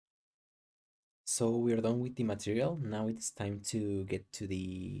So we are done with the material. Now it's time to get to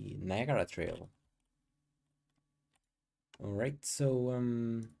the Niagara Trail. All right, so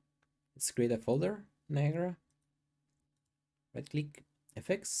let's create a folder, Niagara. Right click,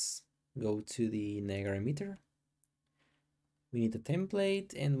 FX, go to the Niagara emitter. We need a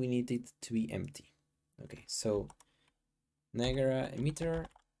template and we need it to be empty. Okay, so Niagara emitter,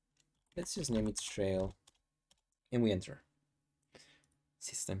 let's just name it trail, and we enter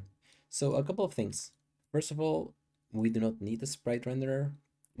system. So a couple of things. First of all, we do not need a sprite renderer.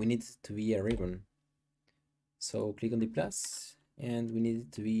 We need it to be a ribbon. So click on the plus and we need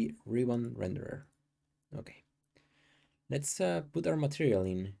it to be ribbon renderer. Okay, let's put our material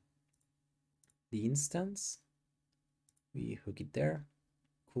in the instance. We hook it there.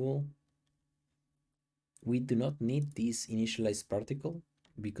 Cool. We do not need this initialized particle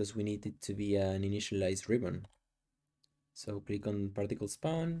because we need it to be an initialized ribbon. So click on particle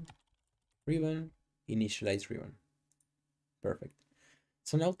spawn, ribbon, initialize ribbon. Perfect.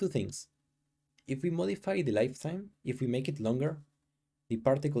 So now two things. If we modify the lifetime, if we make it longer, the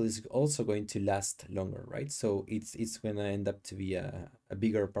particle is also going to last longer, right? So it's going to end up to be a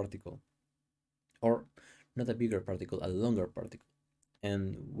bigger particle, or not a bigger particle, a longer particle.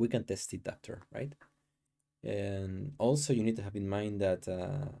 And we can test it after, right? And also you need to have in mind that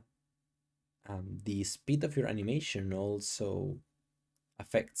the speed of your animation also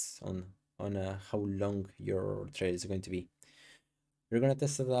affects on how long your trail is going to be. We're going to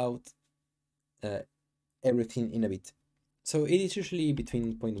test it out everything in a bit. So it is usually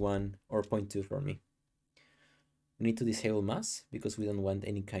between 0.1 or 0.2 for me. We need to disable mass because we don't want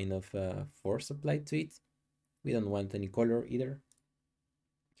any kind of force applied to it. We don't want any color either.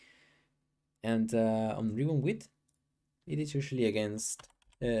 And on ribbon width, it is usually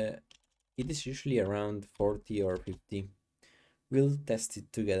it is usually around 40 or 50. We'll test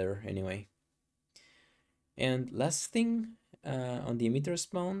it together anyway. And last thing, on the emitter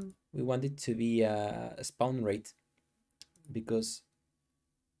spawn, we want it to be a spawn rate because,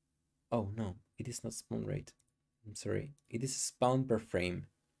 oh no, it is not spawn rate. I'm sorry, it is spawn per frame.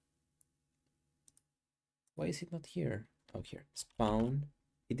 Why is it not here? Oh, here, spawn.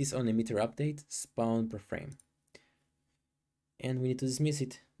 It is on emitter update, spawn per frame. And we need to dismiss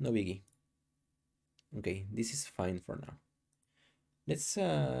it, no biggie. Okay, this is fine for now. Let's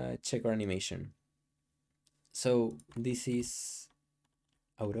check our animation. So this is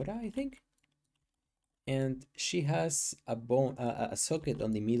Aurora, I think, and she has a socket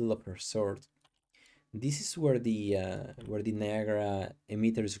on the middle of her sword. This is where the Niagara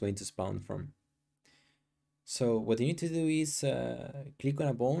emitter is going to spawn from. So what you need to do is click on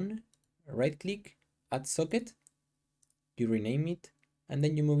a bone, right click, add socket, you rename it, and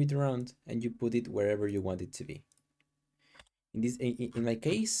then you move it around and you put it wherever you want it to be. In my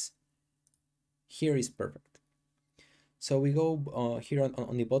case, here is perfect. So we go here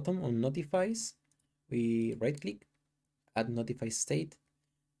on the bottom on notifies, we right click, add notify state,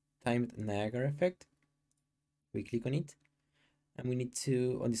 timed Niagara effect, we click on it, and we need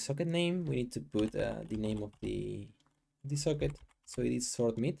to, on the socket name, we need to put the name of the socket. So it is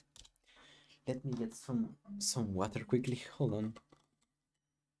sword meat. Let me get some water quickly, hold on.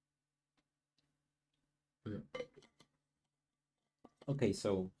 Okay,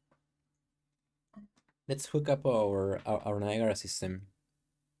 so let's hook up our Niagara system.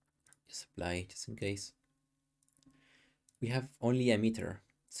 Just apply, just in case. We have only a meter,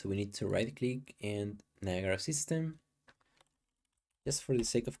 so we need to right click and Niagara system. Just for the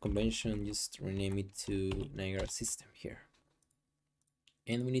sake of convention, just rename it to Niagara system here.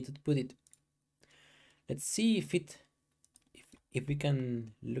 And we need to put it. Let's see if we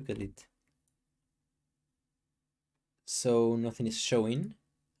can look at it. So nothing is showing.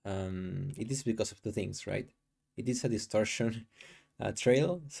 It is because of two things, right? It is a distortion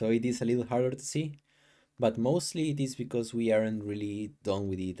trail, so it is a little harder to see. But mostly it is because we aren't really done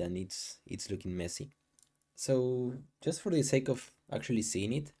with it and it's looking messy. So just for the sake of actually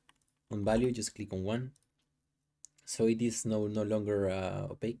seeing it, on value, just click on 1. So it is no longer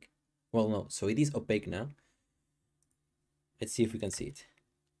opaque. Well, no, so it is opaque now. Let's see if we can see it.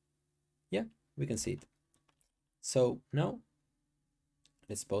 Yeah, we can see it. So now,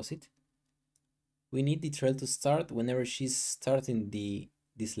 let's pause it. We need the trail to start whenever she's starting the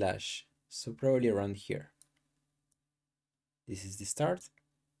slash. So probably around here. This is the start.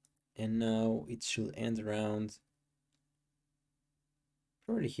 And now it should end around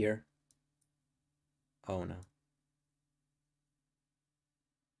probably here. Oh no.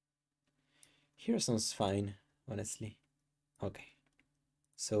 Here sounds fine, honestly. Okay.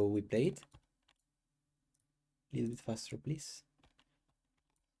 So we play it. A little bit faster, please.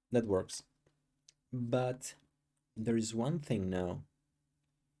 That works. But there is one thing now.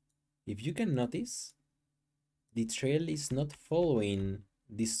 If you can notice, the trail is not following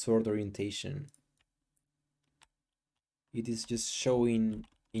this sword orientation. It is just showing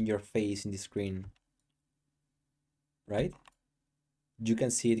in your face in the screen, right? You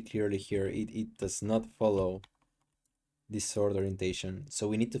can see it clearly here. It does not follow this sword orientation, so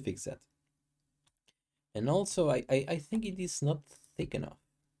we need to fix that. And also, I think it is not thick enough.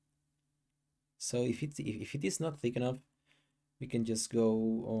 So if it is not thick enough, we can just go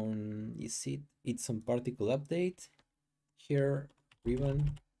on, you see it's on particle update, here,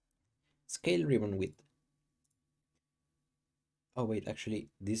 ribbon, scale ribbon width. Oh wait, actually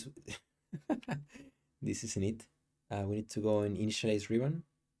this this isn't it. We need to go and initialize ribbon,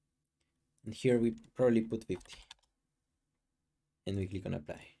 and here we probably put 50, and we click on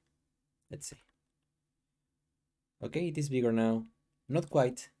apply. Let's see. Okay, it is bigger now. Not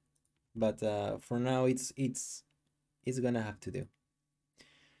quite, but for now it's gonna have to do.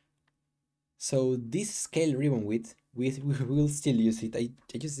 So this scale ribbon width, we will still use it. I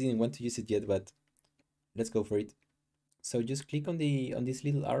just didn't want to use it yet, but let's go for it. So just click on this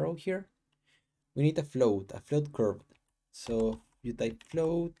little arrow here. We need a float curve. So you type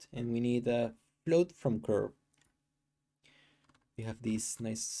float, and we need a float from curve. We have this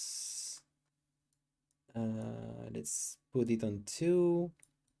nice. Let's put it on 2.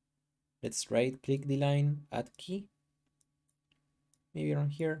 Let's right click the line, add key. Maybe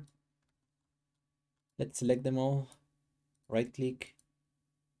around here. Let's select them all, right click,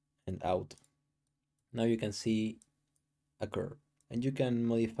 and out. Now you can see a curve, and you can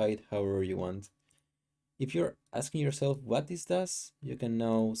modify it however you want. If you're asking yourself what this does, you can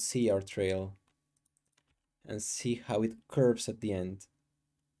now see our trail and see how it curves at the end.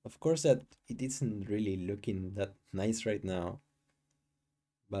 Of course that it isn't really looking that nice right now,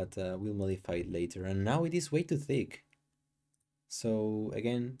 but we'll modify it later. And now it is way too thick. So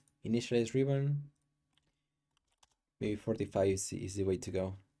again, initialize ribbon, maybe 45 is the way to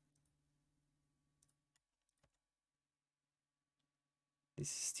go. This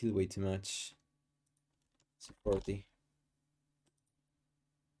is still way too much. So 40.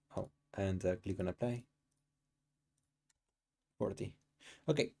 Oh, and click on apply. 40.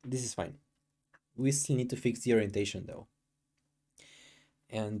 Okay, this is fine. We still need to fix the orientation though.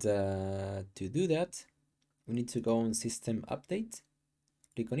 And to do that, we need to go on system update,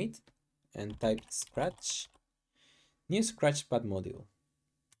 click on it, and type scratch, new scratch pad module.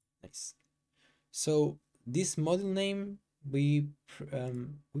 Nice. So this module name, we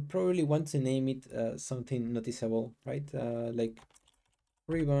probably want to name it something noticeable, right? Like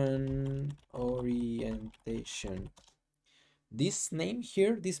ribbon orientation. This name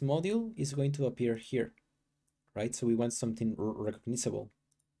here, this module is going to appear here, right? So we want something recognizable.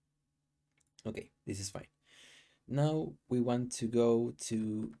 Okay, this is fine. Now we want to go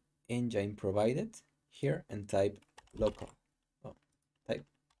to engine provided here and type local. Oh, type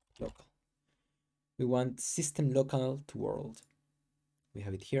local. We want system local to world. We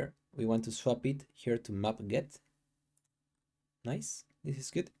have it here. We want to swap it here to map get. Nice, this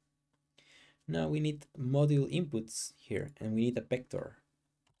is good. Now we need module inputs here, and we need a vector.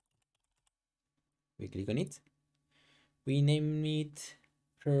 We click on it. We name it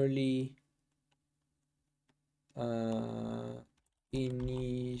purely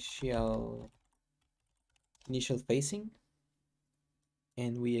initial facing,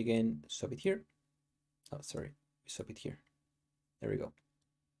 and we again swap it here. Oh, sorry, we swap it here. There we go.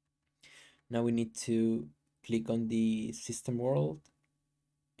 Now we need to click on the system world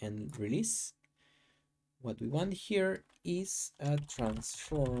and release. What we want here is a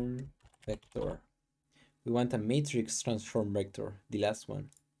transform vector. We want a matrix transform vector, the last one.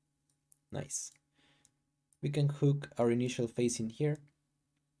 Nice. We can hook our initial face in here.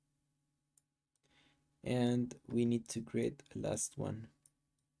 And we need to create a last one.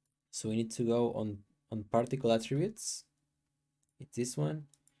 So we need to go on particle attributes. It's this one.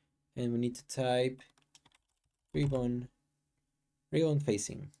 And we need to type ribbon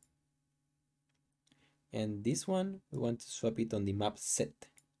facing. And this one, we want to swap it on the map set.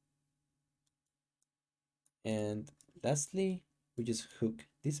 And lastly, we just hook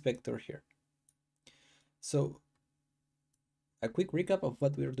this vector here. So a quick recap of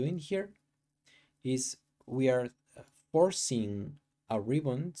what we're doing here is we are forcing a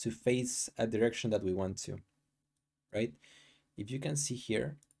ribbon to face a direction that we want to, right? If you can see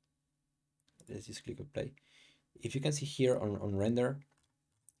here, let's just click apply. If you can see here on render,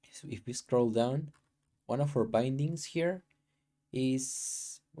 so if we scroll down, one of our bindings here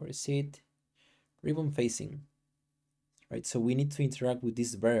is, where is it? Ribbon facing, right? So we need to interact with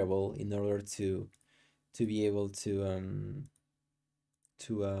this variable in order to to be able to uh,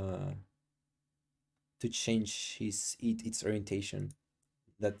 to change its orientation.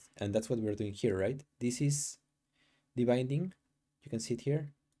 That's what we're doing here, right? This is the binding. You can see it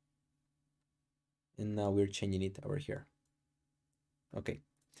here, and now we're changing it over here. Okay,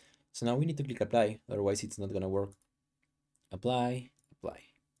 so now we need to click apply, otherwise it's not gonna work. Apply, apply.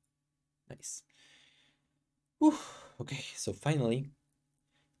 Nice. Whew. Okay, so finally,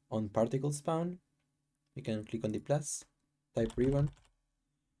 on particle spawn, we can click on the plus, type ribbon,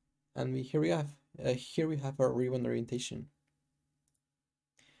 and here we have our ribbon orientation.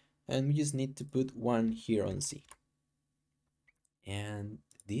 And we just need to put one here on C. And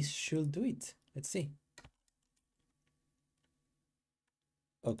this should do it. Let's see.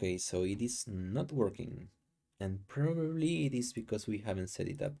 Okay, so it is not working. And probably it is because we haven't set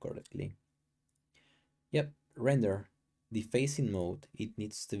it up correctly. Yep, render. The facing mode, it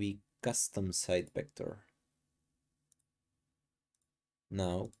needs to be custom side vector.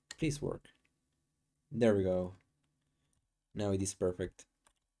 Now, please work. There we go. Now it is perfect.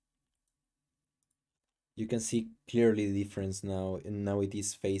 You can see clearly the difference now, and now it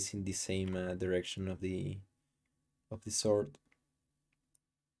is facing the same direction of the sword.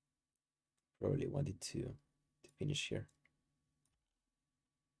 Probably wanted to finish here.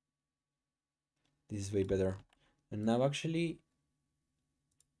 This is way better. And now actually,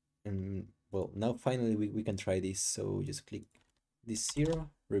 well, now finally we can try this. So just click this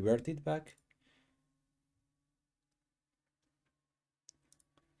 0, revert it back.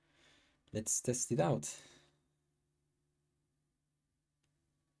 Let's test it out.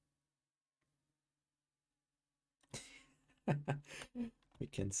 We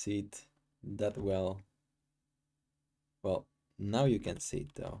can see it that well. Well, now you can see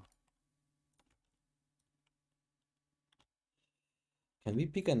it though. Can we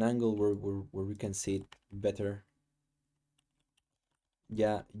pick an angle where we can see it better?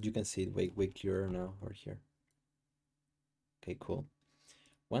 Yeah, you can see it way clearer now over here. Okay, cool.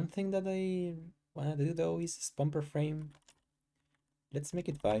 One thing that I wanna do though is spawn per frame. Let's make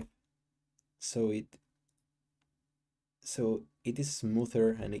it 5. So it is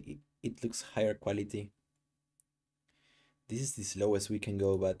smoother and it looks higher quality. This is the slowest we can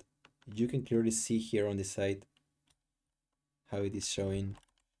go, but you can clearly see here on the side how it is showing.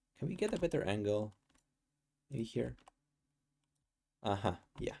 Can we get a better angle? Maybe here.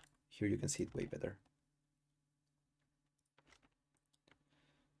 Yeah, here you can see it way better.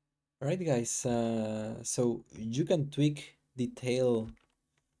 All right, guys, so you can tweak the tail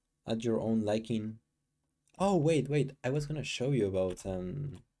at your own liking. Oh, wait, I was gonna show you about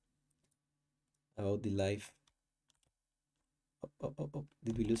the life. Oh,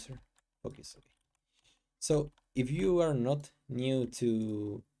 did we lose her? Okay, sorry. So if you are not new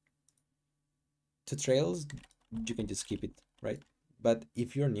to trails, you can just skip it, right? But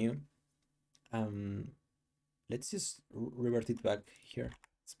if you're new, let's just revert it back here.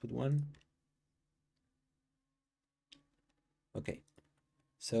 Let's put 1. Okay,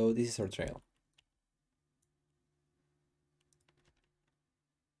 so this is our trail.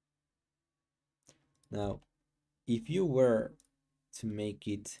 Now, if you were to make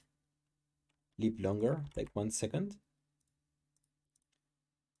it live longer, like 1 second,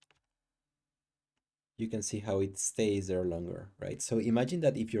 you can see how it stays there longer, right? So imagine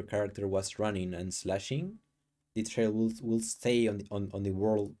that if your character was running and slashing, the trail will stay on the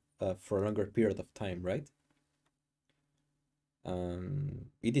world for a longer period of time, right?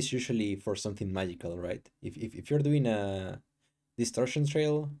 It is usually for something magical, right? If you're doing a distortion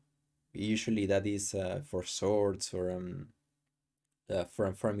trail, usually that is for swords or for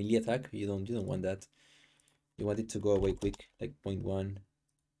a melee attack. You don't want that. You want it to go away quick, like 0.1.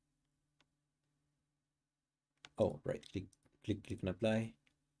 Oh, right. Click and apply.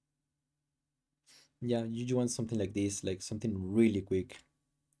 Yeah, you want something like this, like something really quick.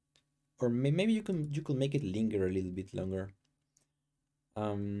 Or maybe you could make it linger a little bit longer.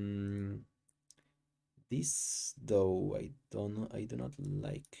 This though I do not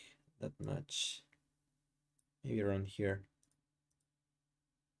like that much. Maybe around here.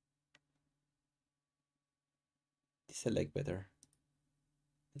 This I like better.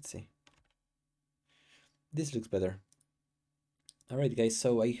 Let's see. This looks better. Alright guys,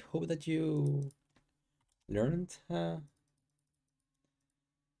 so I hope that you learned. There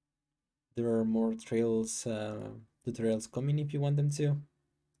are more trails tutorials coming if you want them to.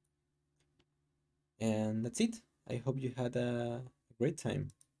 And that's it. I hope you had a great time.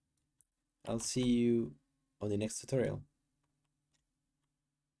 I'll see you on the next tutorial.